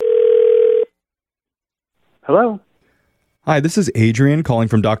Hello? Hi, this is Adrian calling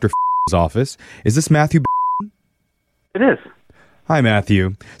from Dr. office. Is this Matthew? It is. Hi,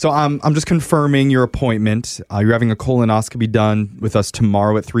 Matthew. So I'm just confirming your appointment. You're having a colonoscopy done with us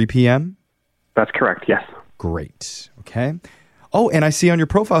tomorrow at 3 p.m.? That's correct, yes. Great. Okay. Oh, and I see on your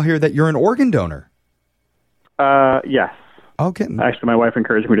profile here that you're an organ donor. Yes. Okay. Actually, my wife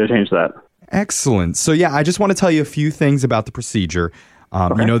encouraged me to change that. Excellent. So yeah, I just want to tell you a few things about the procedure.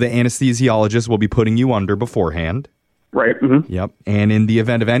 Okay. You know, the anesthesiologist will be putting you under beforehand. Right. Mm-hmm. Yep. And in the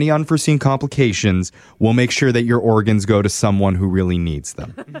event of any unforeseen complications, we'll make sure that your organs go to someone who really needs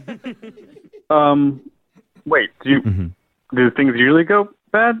them. Wait, do things usually go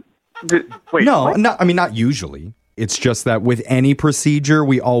bad? No, what? not usually. It's just that with any procedure,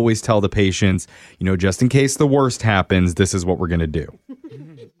 we always tell the patients, just in case the worst happens, this is what we're going to do.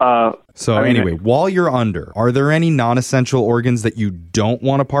 Anyway, while you're under, are there any non-essential organs that you don't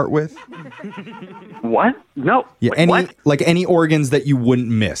want to part with? What? No. Yeah, any organs that you wouldn't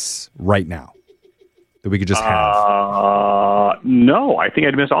miss right now that we could just have? No, I think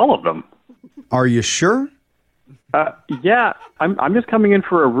I'd miss all of them. Are you sure? Yeah, I'm just coming in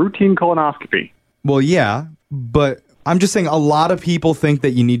for a routine colonoscopy. Well, yeah, but I'm just saying a lot of people think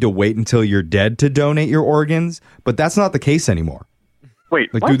that you need to wait until you're dead to donate your organs, but that's not the case anymore.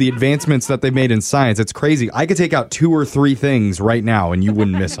 Wait, Like what? through the advancements that they've made in science, it's crazy. I could take out 2 or 3 things right now and you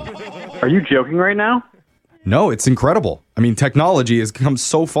wouldn't miss them. Are you joking right now? No, it's incredible. I mean, technology has come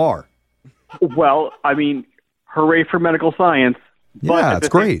so far. Well, I mean, hooray for medical science. But Yeah, at it's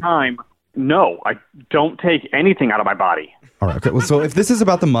the same great. time, no, I don't take anything out of my body. All right. Okay. Well, so if this is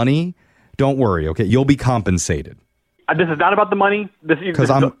about the money, don't worry. Okay. You'll be compensated. This is not about the money. Because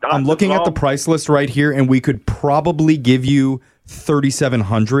I'm looking at the price list right here, and we could probably give you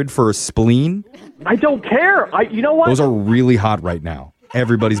 $3,700 for a spleen. I don't care. You know what? Those are really hot right now.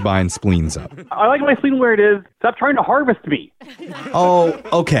 Everybody's buying spleens up. I like my spleen where it is. Stop trying to harvest me. Oh,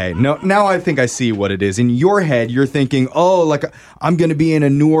 okay. No, now I think I see what it is. In your head, you're thinking, I'm going to be in a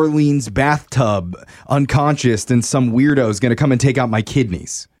New Orleans bathtub, unconscious, and some weirdo is going to come and take out my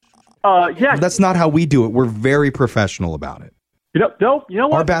kidneys. Yeah. That's not how we do it. We're very professional about it. No, you know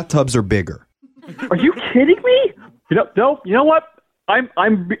what? Our bathtubs are bigger. Are you kidding me? No, you know what?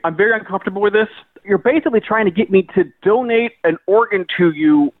 I'm very uncomfortable with this. You're basically trying to get me to donate an organ to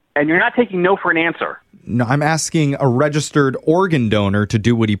you, and you're not taking no for an answer. No, I'm asking a registered organ donor to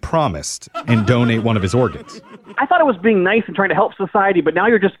do what he promised and donate one of his organs. I thought it was being nice and trying to help society, but now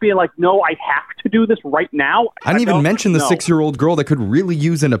you're just being like, no, I have to do this right now. I didn't even mention the 6-year-old girl that could really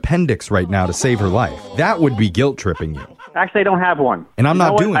use an appendix right now to save her life. That would be guilt tripping you. Actually, I don't have one. And I'm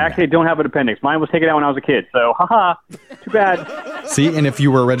not doing I actually don't have an appendix. Mine was taken out when I was a kid, so haha, too bad. See, and if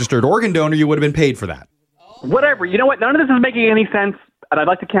you were a registered organ donor, you would have been paid for that. Whatever. You know what? None of this is making any sense, and I'd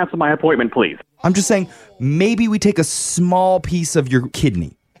like to cancel my appointment, please. I'm just saying, maybe we take a small piece of your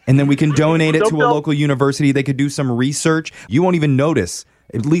kidney, and then we can donate it to a local university. They could do some research. You won't even notice,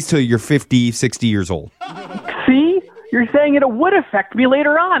 at least till you're 50, 60 years old. See? You're saying it would affect me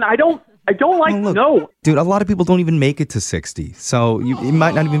later on. I don't like, no. Dude, a lot of people don't even make it to 60, so it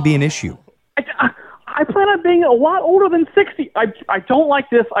might not even be an issue. I plan on being a lot older than 60. I don't like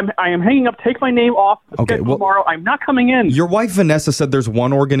this. I am hanging up. Take my name off the schedule tomorrow. I'm not coming in. Your wife, Vanessa, said there's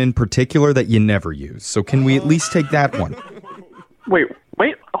one organ in particular that you never use, so can we at least take that one? Wait.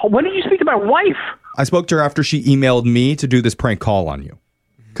 When did you speak to my wife? I spoke to her after she emailed me to do this prank call on you.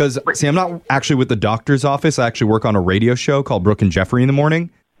 Because, see, I'm not actually with the doctor's office. I actually work on a radio show called Brooke and Jeffrey in the morning.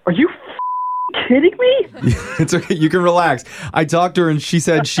 Are you kidding me? It's okay. You can relax. I talked to her and she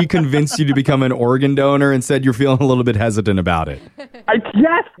said she convinced you to become an organ donor and said you're feeling a little bit hesitant about it.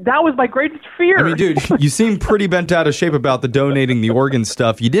 Yes, that was my greatest fear. I mean, dude, you seem pretty bent out of shape about the donating the organ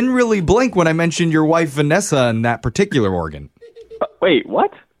stuff. You didn't really blink when I mentioned your wife, Vanessa, and that particular organ. Wait,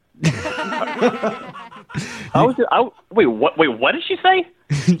 what? Wait, what did she say?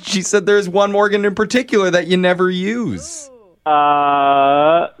 She said there's one organ in particular that you never use.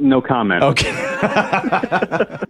 No comment. Okay.